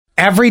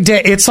every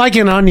day, it's like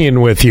an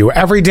onion with you.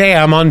 Every day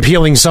I'm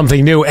unpeeling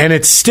something new, and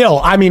it's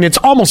still, it's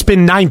almost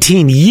been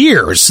 19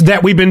 years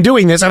that we've been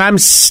doing this, and I'm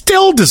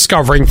still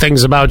discovering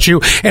things about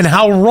you and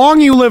how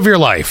wrong you live your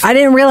life. I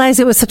didn't realize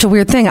it was such a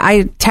weird thing.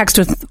 I text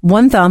with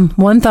one thumb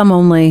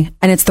only,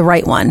 and it's the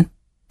right one.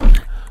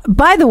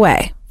 By the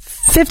way,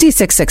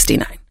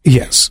 5669.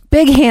 Yes.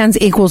 Big hands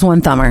equals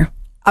one thumber.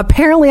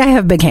 Apparently, I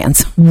have big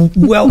hands.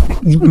 Well,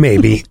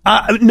 maybe.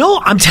 No,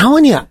 I'm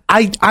telling you,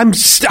 I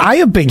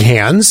have big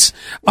hands.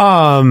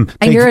 And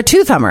you're a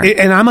two thumber.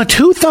 And I'm a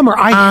two thumber.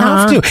 I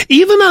have to.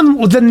 Even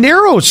on the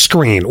narrow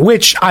screen,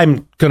 which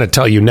I'm going to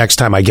tell you next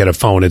time I get a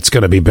phone, it's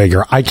going to be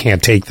bigger. I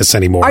can't take this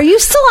anymore. Are you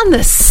still on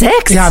the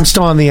 6? Yeah, I'm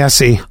still on the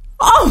SE.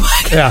 Oh,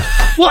 my God. Yeah.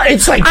 Well,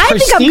 it's like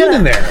pristine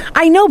in there.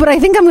 I know, but I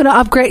think I'm going to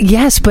upgrade.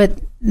 Yes, but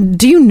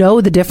do you know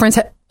the difference?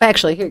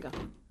 Actually, here you go.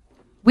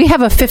 We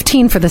have a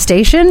 15 for the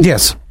station.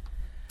 Yes.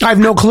 I have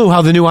no clue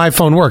how the new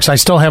iPhone works. I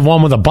still have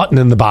one with a button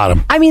in the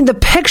bottom. I mean, the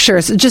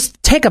pictures,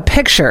 just take a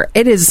picture.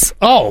 It is...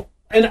 Oh,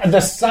 and the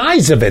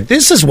size of it.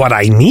 This is what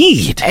I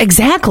need.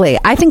 Exactly.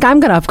 I think I'm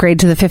going to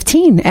upgrade to the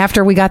 15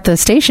 after we got the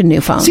station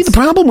new phones. See, the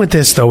problem with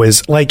this, though,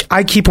 is, like,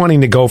 I keep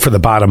wanting to go for the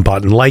bottom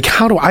button.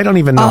 Like, I don't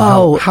even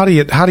know. How do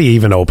you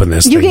even open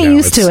this thing? You get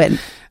used to it.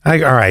 All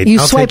right. You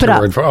swipe it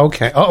up.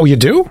 Okay. Oh, you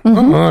do?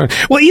 Mm-hmm. All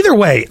right. Well, either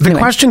way, the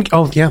question.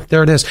 Oh, yeah,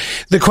 there it is.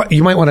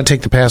 You might want to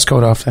take the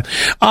passcode off that.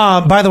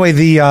 By the way,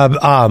 the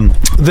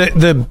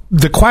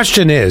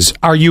question is: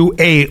 are you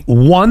a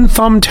one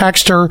thumb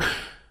texter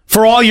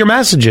for all your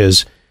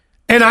messages?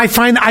 And I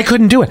find I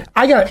couldn't do it.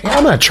 I'm going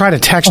to try to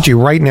text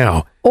you right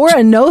now. Or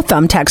a no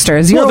thumb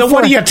texter. Well, then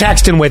what are you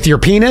texting with? Your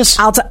penis?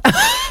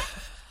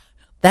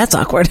 That's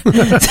awkward.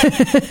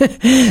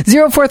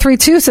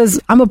 0432 says,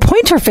 I'm a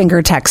pointer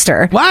finger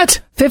texter. What?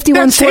 51.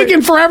 That's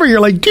taking forever. You're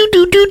like, do.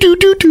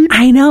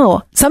 I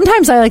know.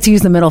 Sometimes I like to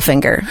use the middle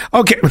finger.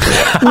 Okay. Once in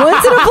a blue,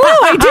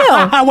 I do.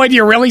 When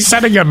you're really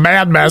sending a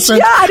mad message?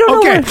 Yeah, I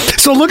don't know. Okay,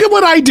 so look at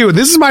what I do.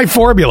 This is my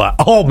formula.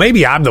 Oh,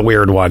 maybe I'm the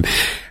weird one.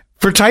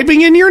 For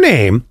typing in your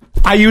name,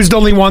 I used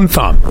only one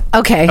thumb.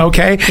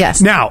 Okay.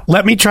 Yes. Now,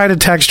 let me try to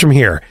text from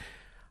here.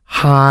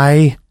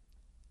 Hi.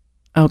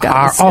 Oh,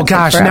 God. Oh,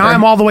 gosh. Now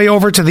I'm all the way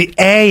over to the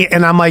A,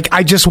 and I'm like,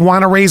 I just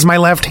want to raise my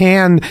left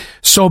hand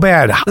so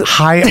bad.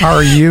 Hi,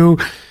 are you?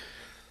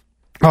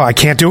 Oh, I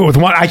can't do it with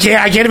one. I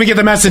can't even get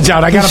the message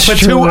out. I got to put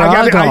two.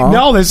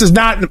 No, this is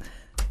not. You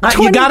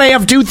got to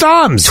have two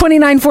thumbs.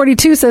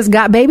 2942 says,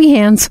 got baby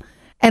hands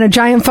and a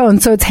giant phone.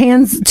 So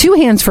it's two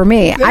hands for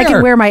me. There. I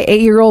can wear my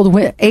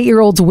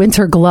 8-year-old's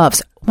winter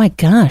gloves. Oh, my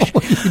gosh.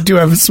 You do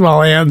have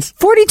small hands.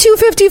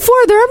 4254,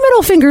 they're a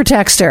middle finger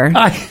texter.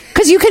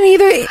 Because you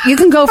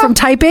can go from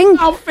typing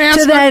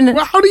to then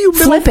how do you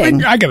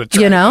flipping. I got to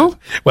try. You know?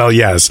 Well,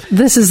 yes.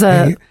 This is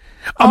a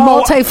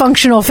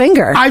multifunctional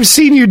finger. I've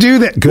seen you do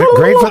that. Good,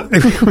 great.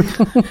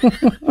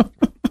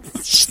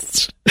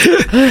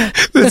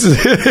 This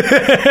is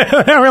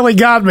that really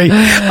got me.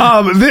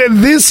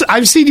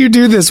 I've seen you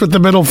do this with the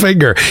middle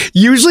finger.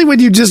 Usually, when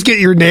you just get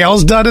your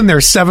nails done and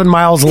they're 7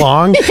 miles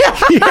long,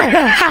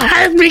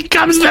 it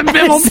becomes the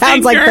middle finger.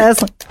 Sounds like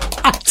this.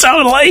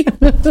 Totally.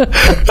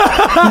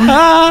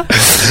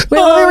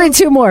 Wait, let me read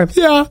two more.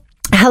 Yeah.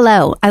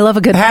 Hello. I love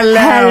a good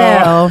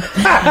hello.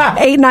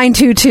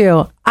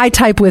 8922. I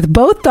type with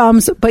both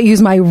thumbs, but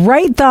use my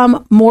right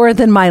thumb more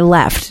than my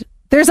left.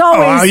 There's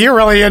always... Oh, you're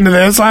really into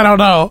this. I don't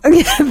know.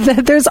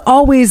 There's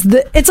always...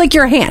 It's like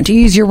your hand. You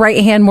use your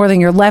right hand more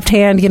than your left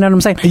hand. You know what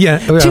I'm saying? Yeah.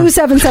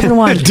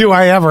 2771. Do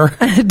I ever?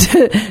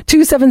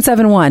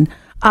 2771.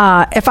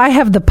 If I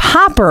have the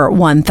popper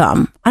one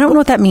thumb, I don't know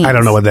what that means. I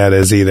don't know what that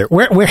is either.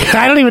 Where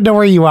I don't even know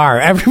where you are.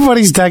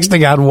 Everybody's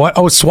texting on what?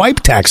 Oh,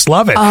 swipe text.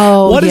 Love it.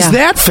 Oh, what is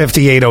that,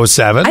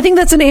 5807? I think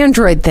that's an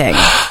Android thing.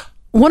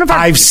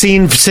 I've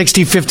seen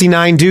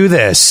 6059 do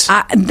this.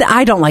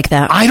 I don't like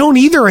that. I don't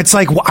either. It's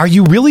like, are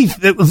you really?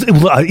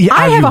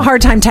 I have a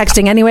hard time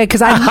texting anyway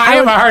because I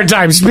have a hard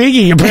time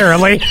speaking.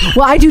 Apparently,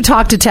 well, I do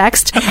talk to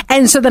text,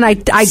 and so then I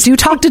do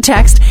talk to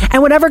text,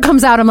 and whatever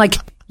comes out, I'm like,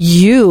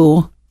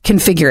 you can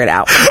figure it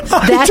out.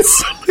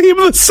 That's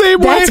the same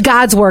way. That's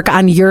God's work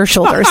on your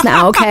shoulders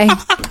now. Okay.